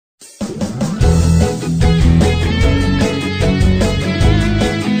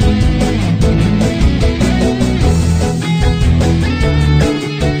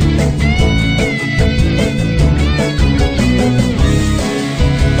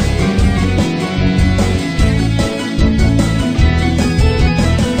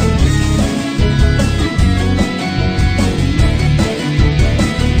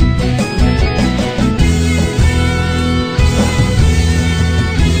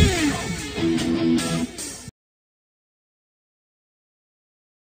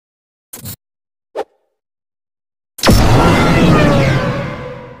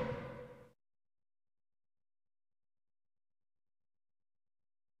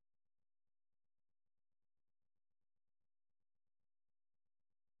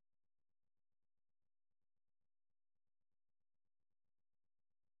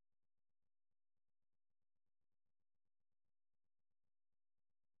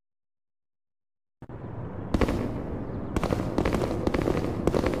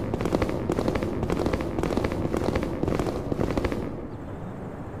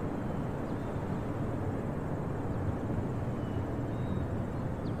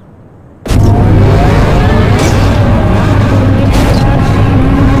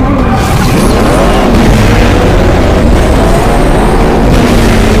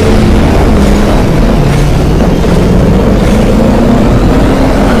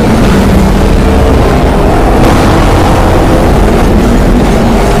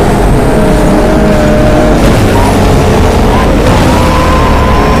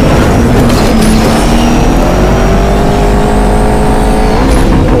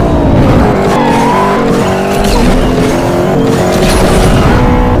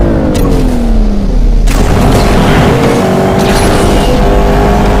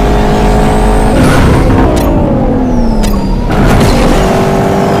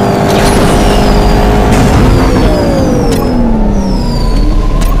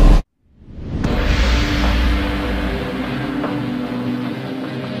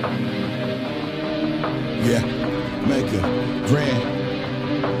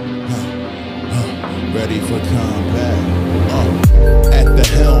ready for combat. At the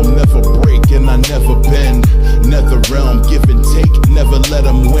helm, never break and I never bend. Nether realm, give and take, never let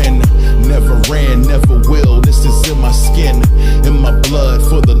them win. Never ran, never will, this is in my skin. In my blood,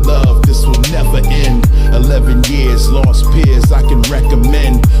 for the love, this will never end. 11 years, lost peers, I can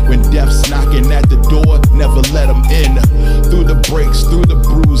recommend. When death's knocking at the door, never let them in. Through the breaks, through the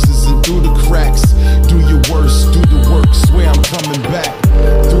bruises, and through the cracks. Do your worst, do the work, swear I'm coming back.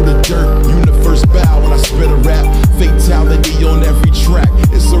 Through the dirt, universe bow when I spit a rap. Fatality on every track,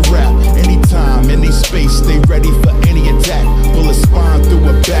 it's a rap. Anytime, any space, stay ready for any attack. Pull a spine through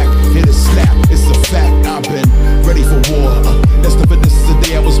a back, hit a snap, it's a fact. I've been ready for war. That's the fitness is the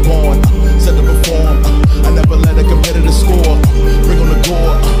day I was born. Set to perform, I never let a competitor score. Bring on the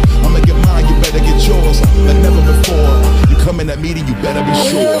gore, I'ma get mine, you better get yours. But never before, you coming at me, then you better be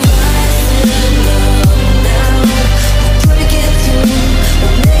sure.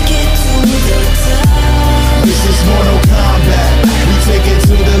 This is Mortal Kombat. We take it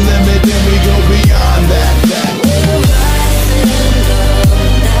to the limit, then we go beyond that.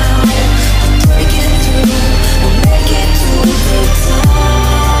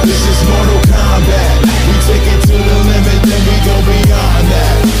 This is Mortal Kombat. We take it to the limit, then we go beyond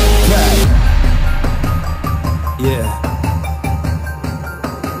that. Yeah.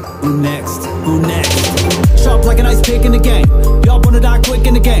 Who next? Who next? Sharp like an ice pick in the game. Y'all wanna die quick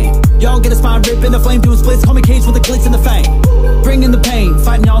in the game. Y'all get a spine rip in the flame, doing splits. Call me Cage with the glitz and the fame. Bringing the pain,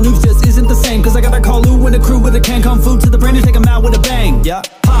 fighting y'all news just isn't the same. Cause I gotta call Lou and the crew with a can. Kung fu to the brain and take 'em out with a bang. Yeah,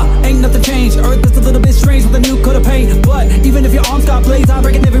 ha, ain't nothing changed. Earth is a little bit strange with a new coat of paint. But even if your arms got blades, I'm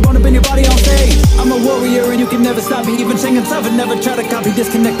breaking every bone up in your body on stage. I'm a warrior and you can never stop me. Even singing stuff and never try to copy.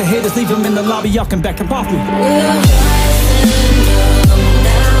 Disconnect the haters, leave them in the lobby. Y'all can back up off me.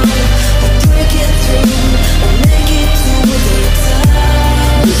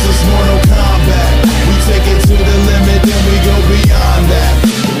 This is Mortal Kombat. We take it to the limit, then we go beyond that.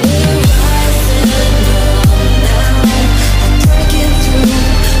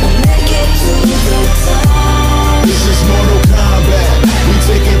 This is Mortal Kombat. We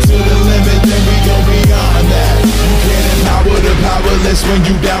take it to the limit, then we go beyond that. You can't empower the powerless when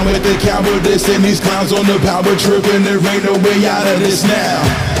you down with the cowardice. And these clowns on the power trip, and there ain't no way out of this now.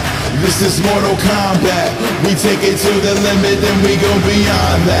 This is Mortal Kombat. We take it to the limit, then we go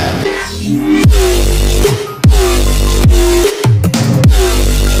beyond that.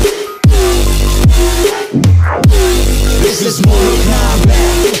 This is Mortal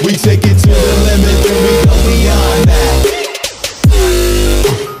Kombat. We take it